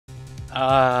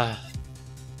I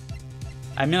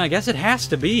mean, I guess it has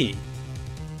to be.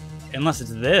 Unless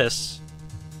it's this.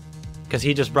 Because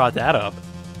he just brought that up.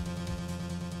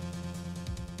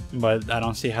 But I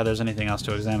don't see how there's anything else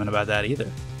to examine about that either.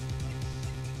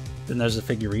 Then there's the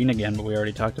figurine again, but we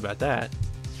already talked about that.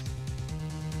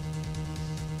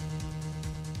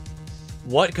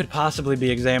 What could possibly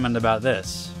be examined about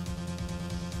this?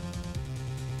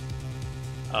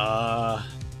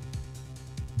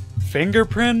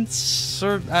 Fingerprints?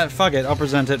 Or, fuck it, I'll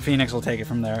present it. Phoenix will take it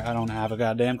from there. I don't have a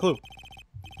goddamn clue.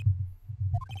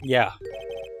 Yeah.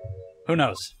 Who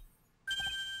knows?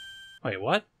 Wait,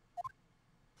 what?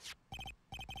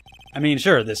 I mean,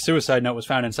 sure, this suicide note was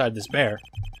found inside this bear.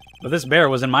 But this bear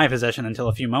was in my possession until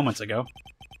a few moments ago.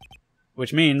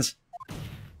 Which means...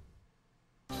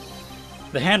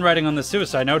 the handwriting on the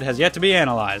suicide note has yet to be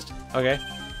analyzed. Okay.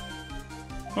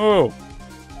 Oh.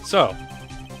 So,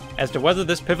 as to whether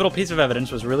this pivotal piece of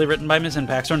evidence was really written by Miss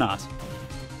Impax or not,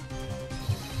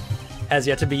 has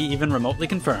yet to be even remotely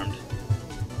confirmed.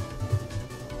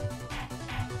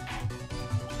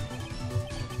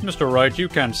 Mr. Wright, you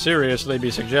can't seriously be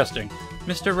suggesting.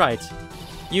 Mr. Wright,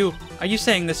 are you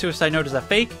saying the suicide note is a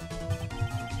fake?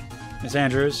 Miss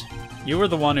Andrews, you were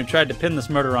the one who tried to pin this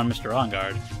murder on Mr.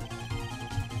 Engard.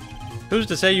 Who's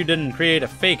to say you didn't create a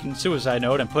fake suicide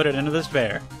note and put it into this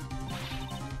bear?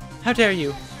 How dare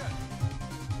you?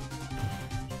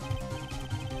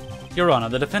 Your Honor,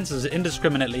 the defense is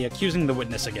indiscriminately accusing the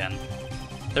witness again.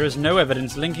 There is no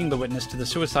evidence linking the witness to the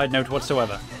suicide note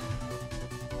whatsoever.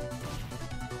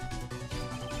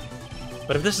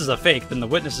 But if this is a fake, then the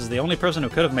witness is the only person who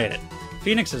could have made it.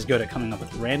 Phoenix is good at coming up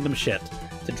with random shit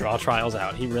to draw trials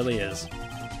out. He really is.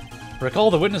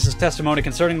 Recall the witness's testimony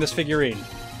concerning this figurine.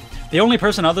 The only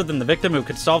person other than the victim who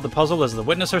could solve the puzzle is the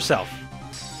witness herself.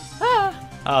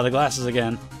 Ah, the glasses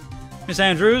again. Miss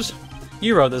Andrews,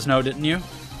 you wrote this note, didn't you?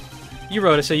 You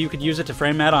wrote it so you could use it to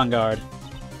frame Matt Engard.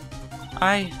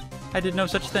 I did no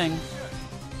such thing.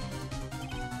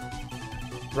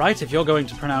 Right, if you're going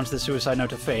to pronounce this suicide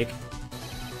note a fake,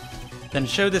 then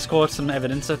show this court some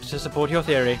evidence to support your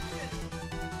theory.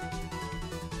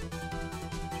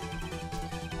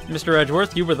 Mr.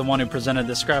 Edgeworth, you were the one who presented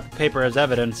this scrap of paper as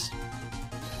evidence.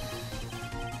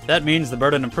 That means the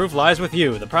burden of proof lies with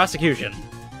you, the prosecution.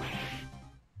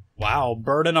 Wow,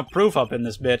 burden of proof up in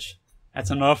this bitch.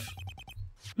 That's enough.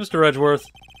 Mr. Edgeworth,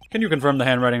 can you confirm the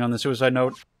handwriting on the suicide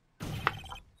note?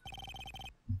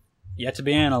 Yet to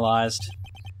be analyzed.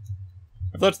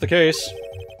 If that's the case,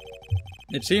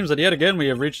 it seems that yet again we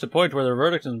have reached a point where the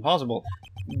verdict is impossible.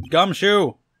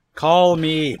 Gumshoe, call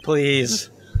me,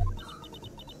 please.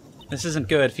 This isn't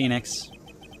good, Phoenix.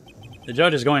 The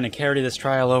judge is going to carry this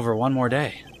trial over one more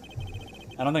day.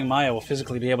 I don't think Maya will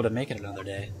physically be able to make it another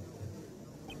day.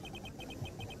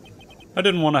 I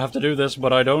didn't want to have to do this,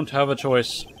 but I don't have a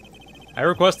choice. I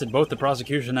requested both the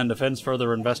prosecution and defense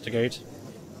further investigate.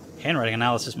 Handwriting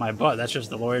analysis my butt, that's just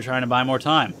the lawyer trying to buy more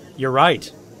time. You're right.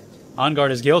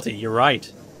 Engard is guilty, you're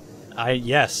right.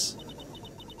 Yes.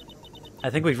 I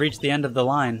think we've reached the end of the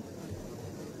line.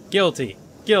 Guilty,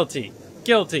 guilty,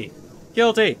 guilty,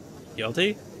 guilty,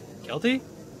 guilty, guilty,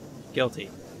 guilty,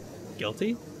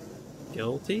 guilty,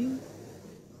 guilty.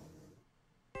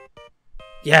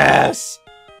 Yes!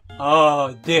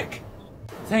 Oh, Dick.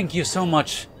 Thank you so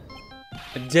much.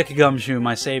 Dick Gumshoe,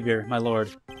 my savior, my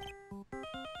lord.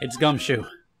 It's Gumshoe.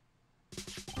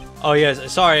 Oh,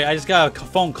 yes, sorry, I just got a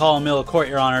phone call in the middle of court,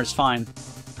 Your Honor, it's fine.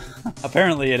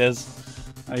 Apparently it is.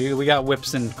 We got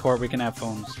whips in court, we can have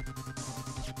phones.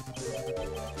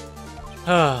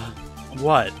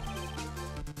 What?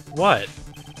 What?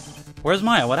 Where's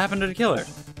Maya? What happened to the killer?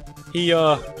 He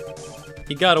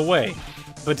got away.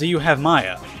 But do you have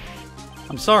Maya?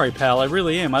 I'm sorry, pal, I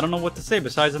really am. I don't know what to say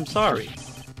besides I'm sorry.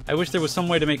 I wish there was some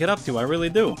way to make it up to, I really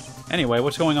do. Anyway,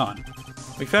 what's going on?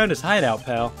 We found his hideout,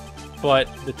 pal. But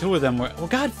the two of them were... Well,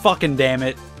 god fucking damn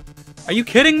it! Are you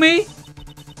kidding me?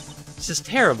 This is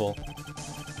terrible.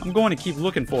 I'm going to keep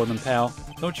looking for them, pal.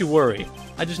 Don't you worry.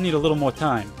 I just need a little more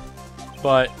time.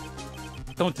 But...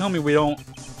 don't tell me we don't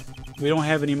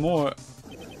have any more...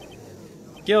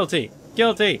 Guilty!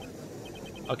 Guilty!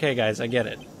 Okay, guys, I get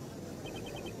it.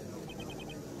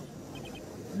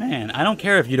 Man, I don't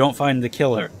care if you don't find the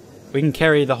killer. We can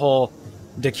carry the whole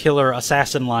the killer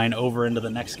assassin line over into the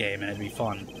next game and it'd be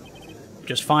fun.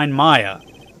 Just find Maya.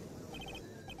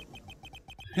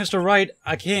 Mr. Wright,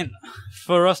 I can't...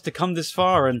 for us to come this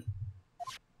far and...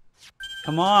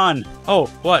 Come on! Oh,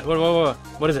 what?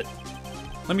 What is it?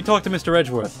 Let me talk to Mr.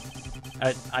 Edgeworth.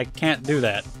 I can't do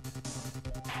that.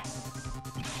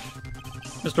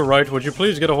 Mr. Wright, would you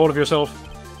please get a hold of yourself?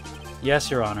 Yes,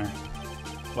 Your Honor.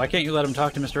 Why can't you let him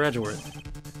talk to Mr. Edgeworth?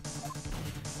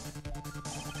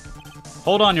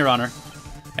 Hold on, Your Honor.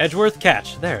 Edgeworth,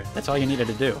 catch. There, that's all you needed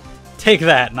to do. Take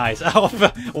that, nice.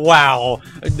 Oh, wow.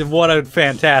 What a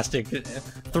fantastic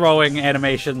throwing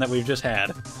animation that we've just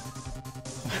had.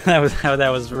 that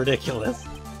was ridiculous.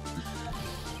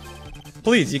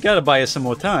 Please, you gotta buy us some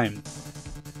more time.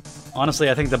 Honestly,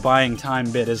 I think the buying time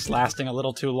bit is lasting a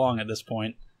little too long at this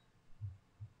point.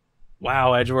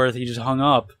 Wow, Edgeworth, he just hung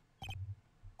up.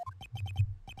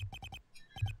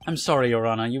 I'm sorry, Your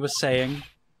Honor, you were saying?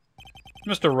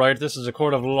 Mr. Wright, this is a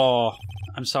court of law.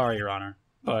 I'm sorry, Your Honor,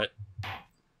 but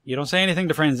you don't say anything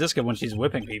to Franziska when she's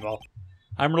whipping people.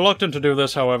 I'm reluctant to do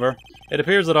this, however. It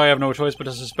appears that I have no choice but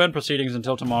to suspend proceedings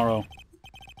until tomorrow.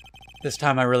 This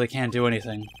time I really can't do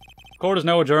anything. Court is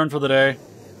now adjourned for the day.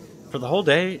 For the whole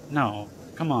day? No.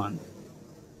 Come on.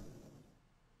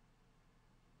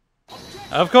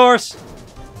 Of course!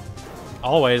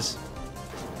 Always.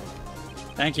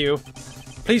 Thank you.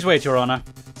 Please wait, Your Honor.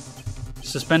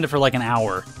 Suspend it for like an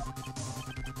hour.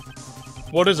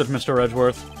 What is it, Mr.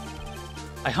 Edgeworth?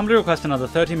 I humbly request another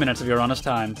 30 minutes of Your Honor's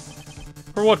time.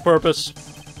 For what purpose?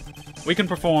 We can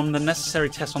perform the necessary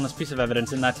tests on this piece of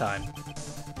evidence in that time.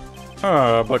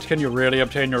 But can you really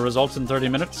obtain your results in 30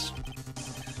 minutes?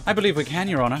 I believe we can,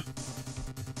 Your Honor.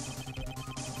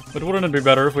 But wouldn't it be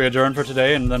better if we adjourn for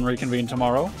today and then reconvene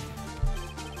tomorrow?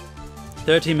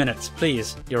 30 minutes,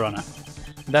 please, Your Honor.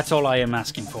 That's all I am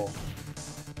asking for.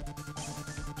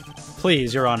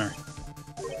 Please, Your Honor.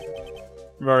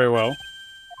 Very well.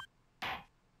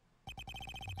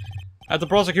 At the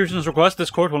prosecution's request,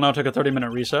 this court will now take a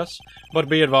 30-minute recess, but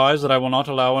be advised that I will not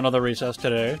allow another recess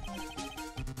today.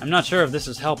 I'm not sure if this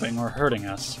is helping or hurting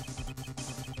us.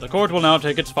 The court will now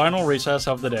take its final recess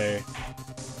of the day.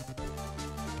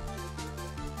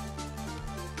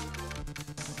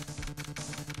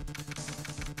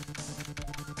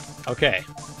 Okay.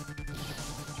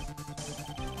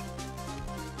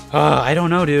 I don't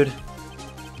know, dude.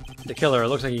 The killer, it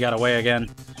looks like he got away again.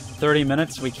 30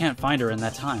 minutes? We can't find her in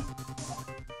that time.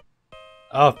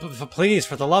 Oh, please,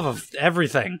 for the love of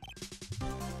everything.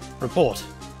 Report.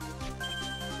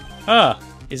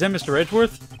 Is that Mr.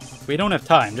 Edgeworth? We don't have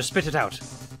time, just spit it out.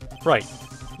 Right.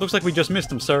 Looks like we just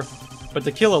missed him, sir. But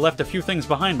the killer left a few things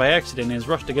behind by accident in his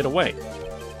rush to get away.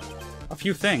 A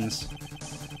few things?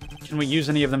 Can we use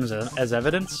any of them as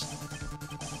evidence?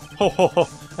 Ho ho ho,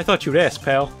 I thought you'd ask,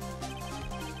 pal.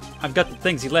 I've got the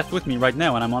things he left with me right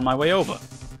now and I'm on my way over.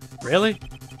 Really?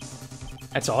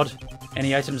 That's odd.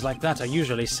 Any items like that are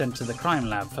usually sent to the crime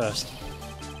lab first.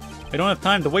 We don't have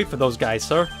time to wait for those guys,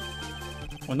 sir.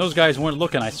 When those guys weren't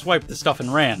looking, I swiped the stuff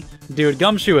and ran. Dude,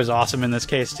 Gumshoe is awesome in this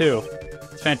case, too.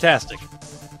 It's fantastic.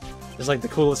 It's like the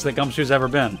coolest that Gumshoe's ever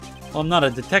been. Well, I'm not a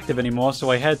detective anymore, so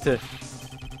I had to...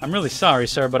 I'm really sorry,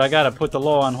 sir, but I gotta put the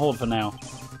law on hold for now.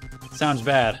 Sounds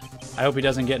bad. I hope he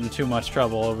doesn't get in too much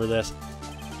trouble over this.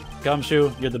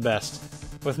 Gumshoe, you're the best.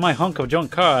 With my hunk of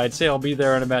junk car, I'd say I'll be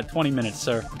there in about 20 minutes,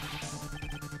 sir.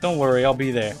 Don't worry, I'll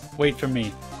be there. Wait for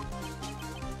me.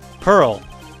 Pearl,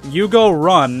 you go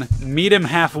run, meet him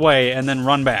halfway, and then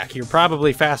run back. You're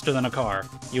probably faster than a car,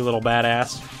 you little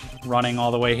badass. Running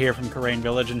all the way here from Karain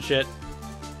Village and shit.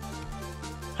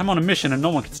 I'm on a mission and no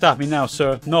one can stop me now,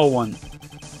 sir. No one.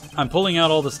 I'm pulling out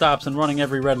all the stops and running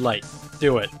every red light.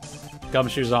 Do it.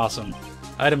 Gumshoe's awesome.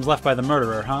 Items left by the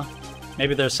murderer, huh?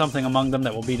 Maybe there's something among them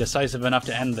that will be decisive enough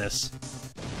to end this.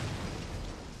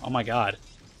 Oh my god.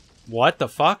 What the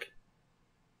fuck?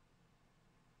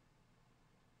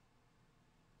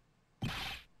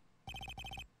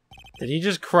 Did he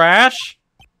just crash?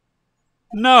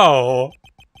 No!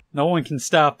 No one can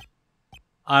stop.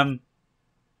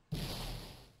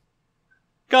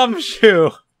 Gumshoe!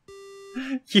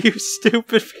 You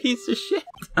stupid piece of shit!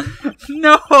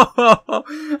 No!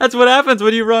 That's what happens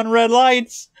when you run red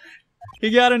lights! He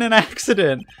got in an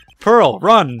accident! Pearl,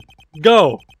 run!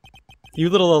 Go! You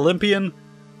little Olympian!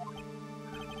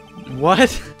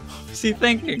 What? What was he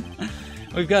thinking?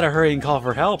 We've got to hurry and call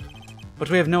for help. But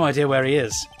we have no idea where he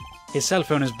is. His cell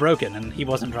phone is broken, and he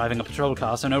wasn't driving a patrol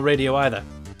car, so no radio either.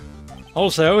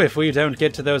 Also, if we don't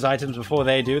get to those items before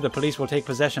they do, the police will take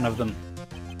possession of them.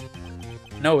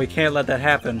 No, we can't let that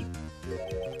happen.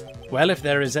 Well, if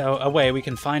there is a way we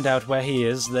can find out where he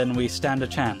is, then we stand a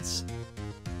chance.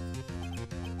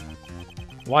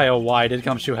 Why oh why did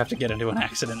Gumshoe have to get into an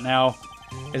accident now?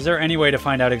 Is there any way to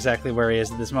find out exactly where he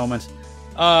is at this moment?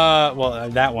 Well,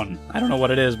 that one. I don't know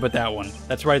what it is, but that one.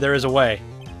 That's right, there is a way.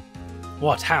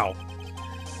 What? How?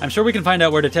 I'm sure we can find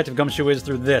out where Detective Gumshoe is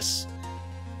through this.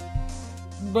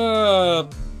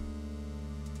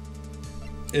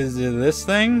 Is it this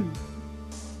thing?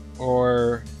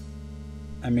 Or...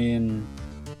 I mean...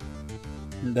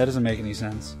 That doesn't make any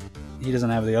sense. He doesn't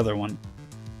have the other one.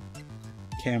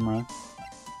 Camera.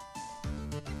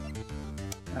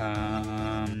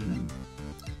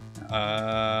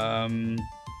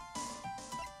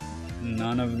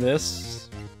 None of this.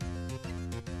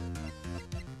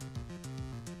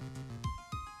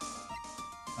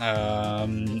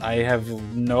 I have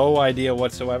no idea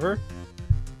whatsoever.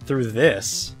 Through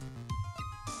this.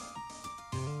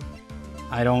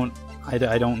 I don't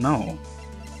know.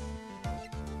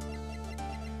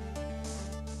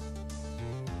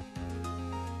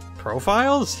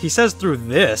 Profiles? He says through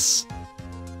this.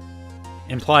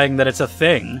 Implying that it's a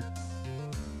thing.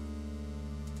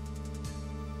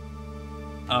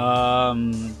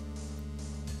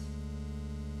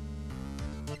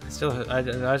 I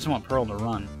just want Pearl to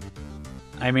run.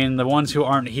 I mean, the ones who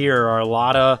aren't here are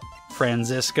Lotta,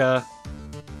 Franziska,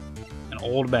 and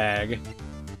Old Bag.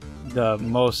 The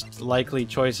most likely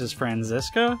choice is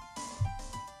Franziska?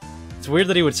 It's weird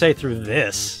that he would say through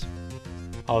this.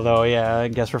 Although, yeah, I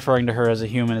guess referring to her as a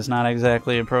human is not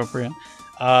exactly appropriate.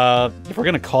 If we're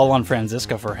gonna call on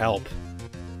Franziska for help.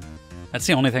 That's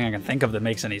the only thing I can think of that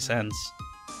makes any sense.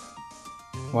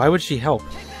 Why would she help?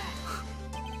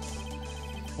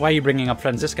 Why are you bringing up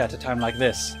Franziska at a time like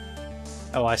this?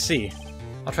 Oh, I see.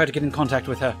 I'll try to get in contact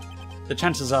with her. The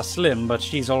chances are slim, but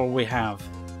she's all we have.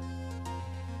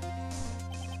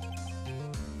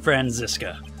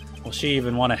 Franziska. Will she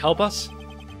even want to help us?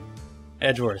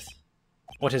 Edgeworth.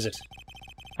 What is it?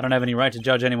 I don't have any right to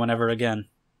judge anyone ever again.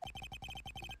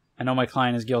 I know my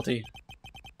client is guilty,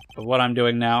 but what I'm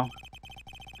doing now,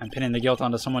 I'm pinning the guilt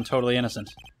onto someone totally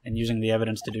innocent, and using the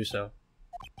evidence to do so.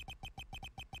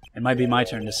 It might be my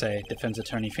turn to say, Defense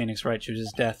Attorney Phoenix Wright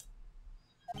chooses death.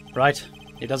 Right,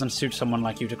 it doesn't suit someone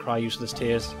like you to cry useless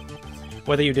tears.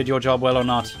 Whether you did your job well or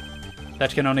not,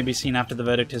 that can only be seen after the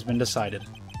verdict has been decided.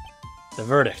 The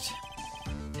verdict.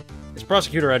 Is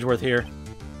Prosecutor Edgeworth here?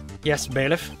 Yes,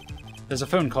 bailiff. There's a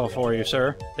phone call for you,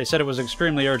 sir. They said it was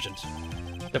extremely urgent.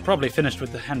 They're probably finished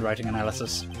with the handwriting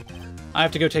analysis. I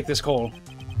have to go take this call.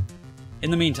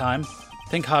 In the meantime,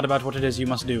 think hard about what it is you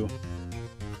must do.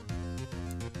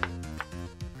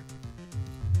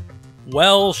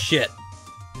 Well, shit.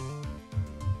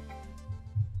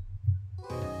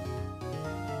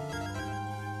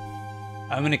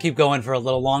 I'm gonna keep going for a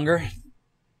little longer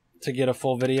to get a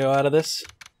full video out of this.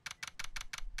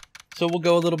 So we'll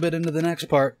go a little bit into the next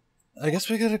part. I guess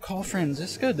we gotta call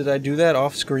Franziska. Did I do that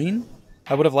off screen?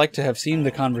 I would have liked to have seen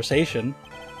the conversation.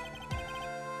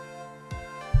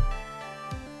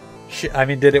 I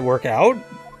mean, did it work out?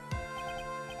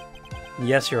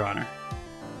 Yes, Your Honor.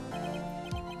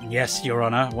 Yes, Your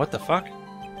Honor. What the fuck?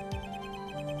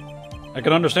 I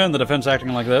can understand the defense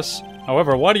acting like this.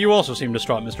 However, why do you also seem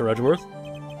distraught, Mr. Edgeworth?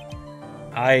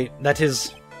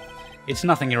 It's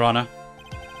nothing, Your Honor.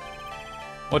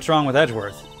 What's wrong with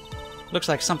Edgeworth? Looks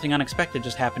like something unexpected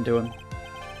just happened to him.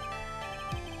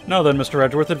 Now then, Mr.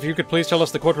 Edgeworth, if you could please tell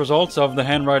us the court results of the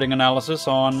handwriting analysis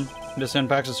on Miss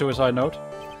Impax's suicide note.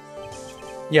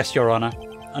 Yes, Your Honor.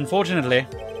 Unfortunately,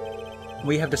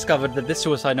 we have discovered that this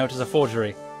suicide note is a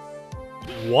forgery.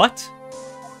 What?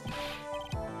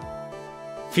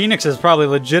 Phoenix is probably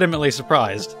legitimately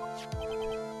surprised.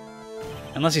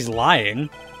 Unless he's lying.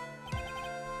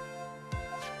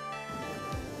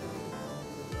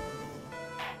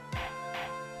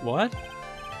 What?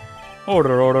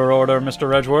 Order, order, order,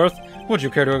 Mr. Edgeworth. Would you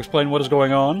care to explain what is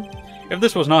going on? If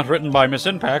this was not written by Miss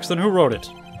Impax, then who wrote it?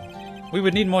 We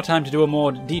would need more time to do a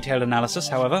more detailed analysis,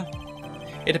 however.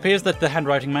 It appears that the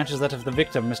handwriting matches that of the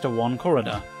victim, Mr. Juan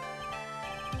Corrida.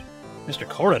 Mr.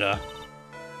 Corrida?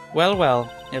 Well,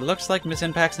 well, it looks like Miss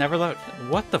Impax never let...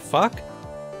 What the fuck?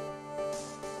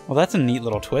 Well, that's a neat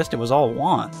little twist. It was all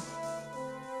Juan.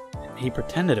 He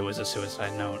pretended it was a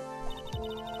suicide note.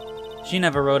 She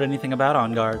never wrote anything about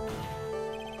On Guard.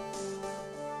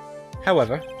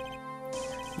 However,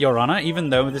 Your Honor, even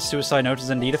though this suicide note is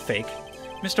indeed a fake,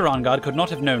 Mr. On Guard could not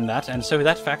have known that, and so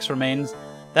that facts remain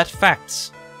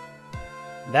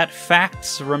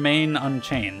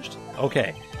unchanged.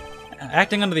 Okay.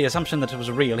 Acting under the assumption that it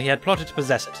was real, he had plotted to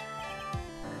possess it.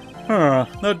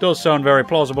 That does sound very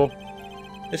plausible.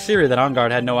 This theory that On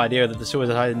Guard had no idea that the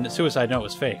suicide note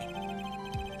was fake.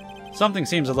 Something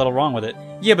seems a little wrong with it.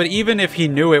 Yeah, but even if he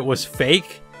knew it was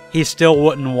fake, he still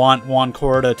wouldn't want Juan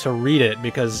Corrida to read it,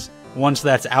 because once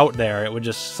that's out there, it would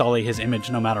just sully his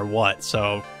image no matter what,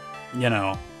 so, you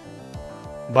know.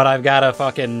 But I've gotta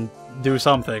fucking do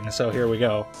something, so here we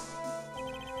go.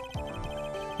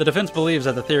 The defense believes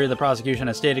that the theory the prosecution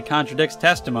has stated contradicts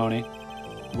testimony.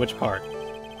 Which part?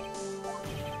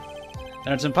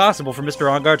 And it's impossible for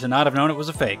Mr. On Guard to not have known it was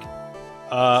a fake.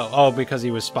 Oh, because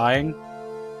he was spying?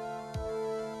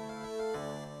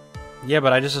 Yeah,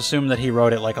 but I just assumed that he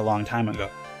wrote it like a long time ago.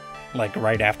 Like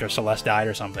right after Celeste died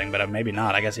or something, but maybe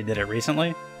not. I guess he did it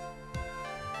recently.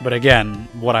 But again,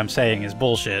 what I'm saying is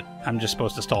bullshit. I'm just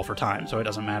supposed to stall for time, so it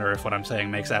doesn't matter if what I'm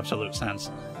saying makes absolute sense.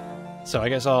 So I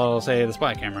guess I'll say the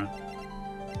spy camera.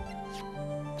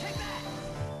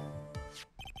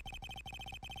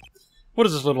 What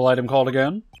is this little item called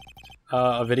again?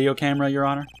 A video camera, Your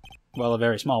Honor? Well, a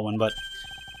very small one, but...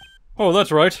 Oh,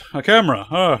 that's right, a camera.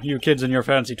 Oh, you kids and your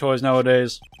fancy toys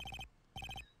nowadays.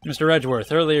 Mr.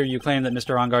 Edgeworth, earlier you claimed that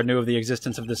Mr. Enguarde knew of the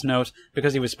existence of this note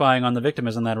because he was spying on the victim,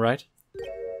 isn't that right?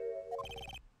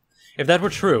 If that were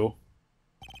true,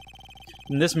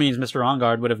 then this means Mr.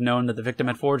 Enguarde would have known that the victim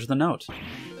had forged the note.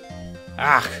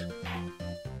 Ah!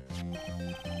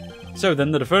 So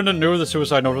then the defendant knew the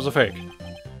suicide note was a fake.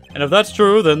 And if that's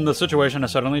true, then the situation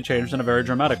has suddenly changed in a very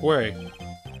dramatic way.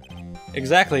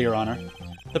 Exactly, Your Honor.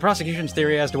 The prosecution's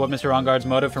theory as to what Mr. Enguarde's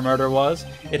motive for murder was,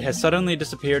 it has suddenly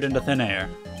disappeared into thin air.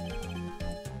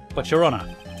 But, Your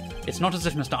Honor, it's not as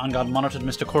if Mr. Enguarde monitored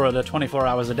Mr. Kuroda 24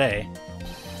 hours a day.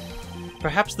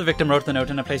 Perhaps the victim wrote the note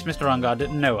in a place Mr. Enguarde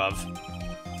didn't know of.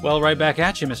 Well, right back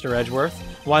at you, Mr. Edgeworth.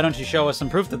 Why don't you show us some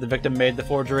proof that the victim made the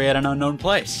forgery at an unknown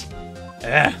place?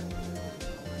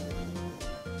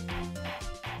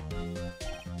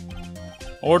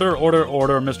 Order, order,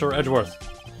 order, Mr. Edgeworth.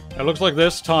 It looks like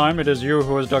this time it is you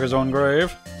who has dug his own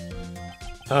grave.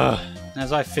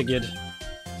 As I figured.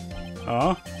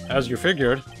 As you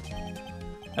figured?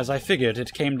 As I figured,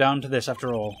 it came down to this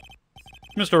after all.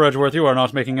 Mr. Edgeworth, you are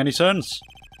not making any sense.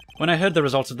 When I heard the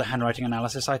results of the handwriting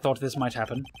analysis, I thought this might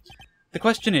happen. The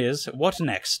question is, what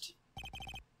next?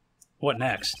 What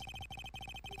next?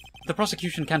 If the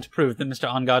prosecution can't prove that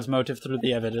Mr. Enguarde's motive through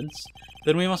the evidence,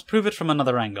 then we must prove it from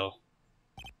another angle.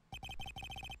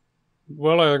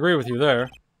 Well, I agree with you there.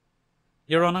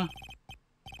 Your Honor,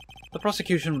 the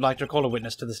prosecution would like to call a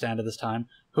witness to the stand at this time.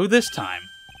 Who this time?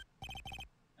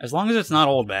 As long as it's not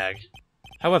Oldbag.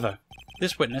 However,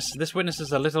 this witness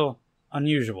is a little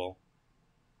unusual.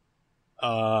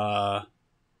 The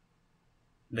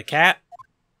cat?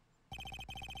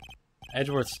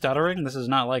 Edgeworth stuttering? This is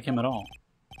not like him at all.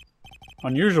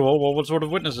 Unusual? Well, what sort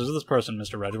of witness is this person,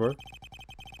 Mr. Edgeworth?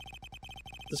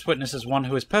 This witness is one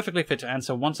who is perfectly fit to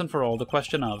answer once and for all the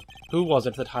question of who was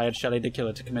it that hired Shelley the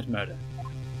Killer to commit murder.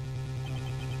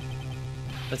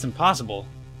 That's impossible.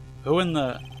 Who in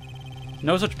the...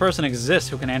 No such person exists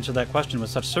who can answer that question with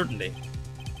such certainty.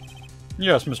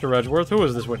 Yes, Mr. Edgeworth, who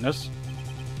is this witness?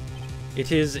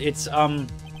 Is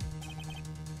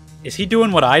he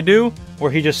doing what I do?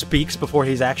 Where he just speaks before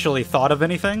he's actually thought of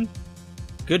anything?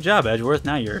 Good job, Edgeworth.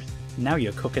 Now you're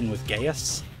cooking with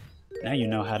Gaius. Now you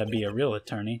know how to be a real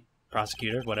attorney,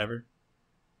 prosecutor, whatever.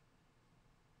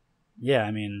 Yeah,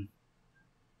 I mean,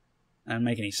 that doesn't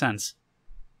make any sense.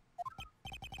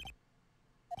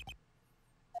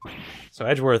 So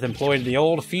Edgeworth employed the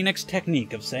old Phoenix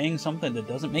technique of saying something that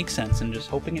doesn't make sense and just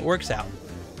hoping it works out.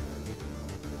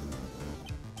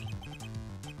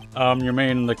 You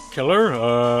mean the killer?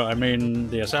 I mean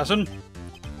the assassin?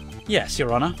 Yes,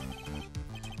 Your Honor.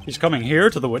 He's coming here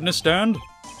to the witness stand?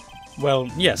 Well,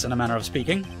 yes, in a manner of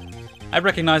speaking. I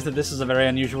recognize that this is a very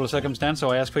unusual circumstance, so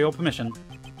I ask for your permission.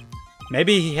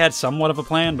 Maybe he had somewhat of a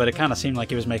plan, but it kind of seemed like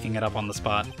he was making it up on the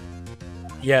spot.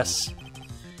 Yes.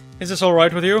 Is this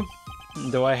alright with you?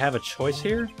 Do I have a choice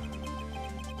here?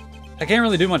 I can't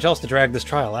really do much else to drag this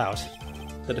trial out.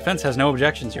 The defense has no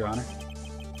objections, Your Honor.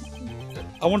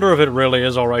 I wonder if it really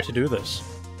is alright to do this.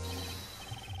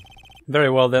 Very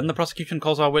well then, the prosecution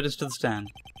calls our witness to the stand.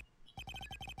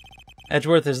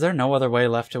 Edgeworth, is there no other way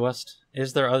left to us?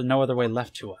 Is there no other way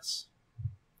left to us?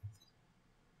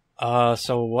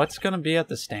 So what's gonna be at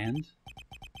the stand?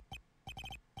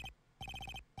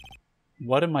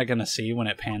 What am I gonna see when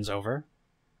it pans over?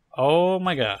 Oh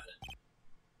my god.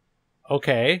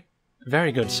 Okay.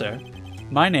 Very good, sir.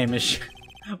 My name is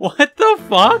What the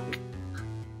fuck?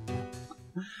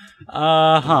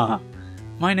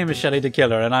 My name is Shelley the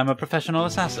Killer, and I'm a professional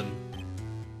assassin.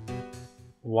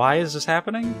 Why is this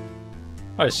happening?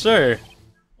 I say,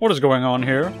 what is going on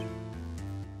here?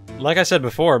 Like I said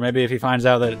before, maybe if he finds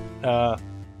out that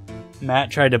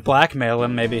Matt tried to blackmail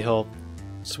him, maybe he'll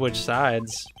switch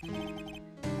sides.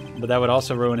 But that would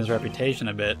also ruin his reputation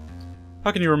a bit.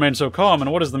 How can you remain so calm,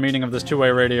 and what is the meaning of this two-way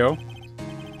radio?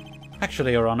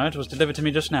 Actually, Your Honor, it was delivered to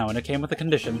me just now, and it came with a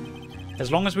condition.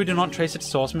 As long as we do not trace its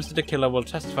source, Mr. the Killer will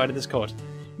testify to this court.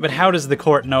 But how does the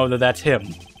court know that that's him?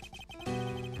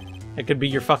 It could be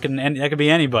your fucking... that could be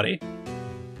anybody.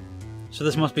 So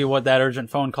this must be what that urgent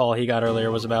phone call he got earlier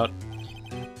was about.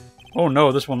 Oh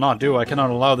no, this will not do. I cannot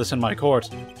allow this in my court.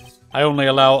 I only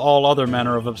allow all other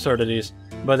manner of absurdities.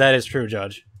 But that is true,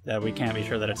 Judge. that we can't be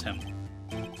sure that it's him.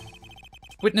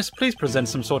 Witness, please present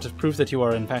some sort of proof that you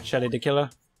are in fact Shelly the killer.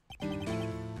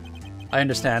 I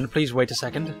understand. Please wait a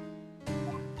second.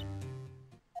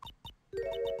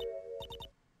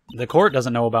 The court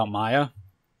doesn't know about Maya.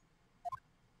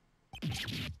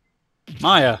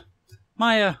 Maya!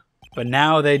 Maya! But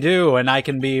now they do, and I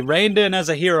can be reined in as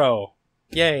a hero.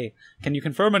 Yay. Can you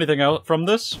confirm anything else from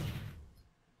this?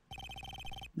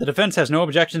 The defense has no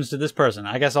objections to this person.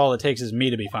 I guess all it takes is me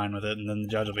to be fine with it, and then the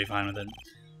judge will be fine with it.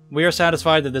 We are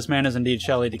satisfied that this man is indeed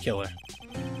Shelly the killer.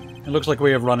 It looks like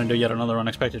we have run into yet another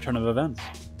unexpected turn of events.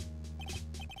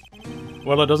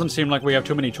 Well, it doesn't seem like we have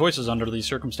too many choices under these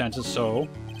circumstances, so...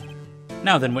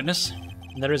 Now then, witness,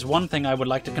 there is one thing I would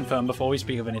like to confirm before we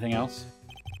speak of anything else.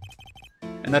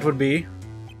 And that would be...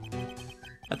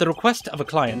 At the request of a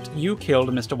client, you killed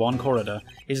Mr. Juan Corrida.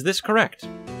 Is this correct?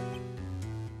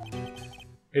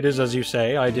 It is as you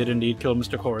say, I did indeed kill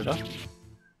Mr. Corrida.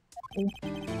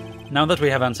 Now that we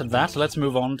have answered that, let's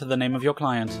move on to the name of your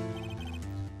client.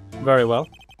 Very well.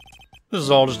 This is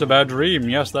all just a bad dream.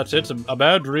 Yes, that's it, a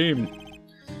bad dream.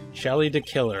 Shelly the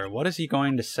killer. What is he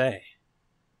going to say?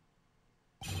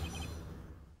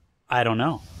 I don't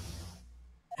know.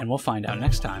 And we'll find out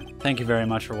next time. Thank you very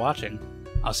much for watching.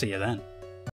 I'll see you then.